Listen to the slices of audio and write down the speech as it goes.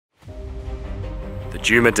The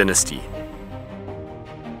Djuma dynasty.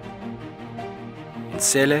 In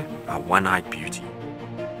Sele are one-eyed beauty,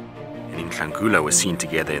 and in Hlangula were seen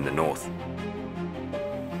together in the north.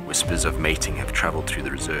 Whispers of mating have travelled through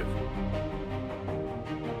the reserve.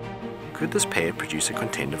 Could this pair produce a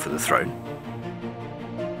contender for the throne?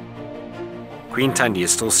 Queen Tundi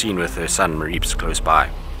is still seen with her son Marips close by.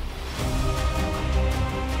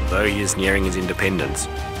 Although he is nearing his independence,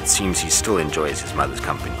 it seems he still enjoys his mother's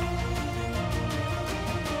company.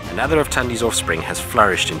 Another of Tundi's offspring has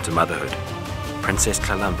flourished into motherhood. Princess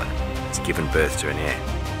Tlalamba has given birth to an heir.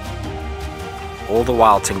 All the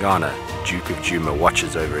while Tingana, Duke of Djuma,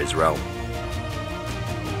 watches over his realm.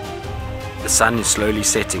 The sun is slowly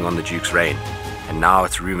setting on the Duke's reign, and now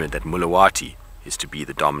it's rumoured that Mulawati is to be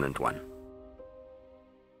the dominant one.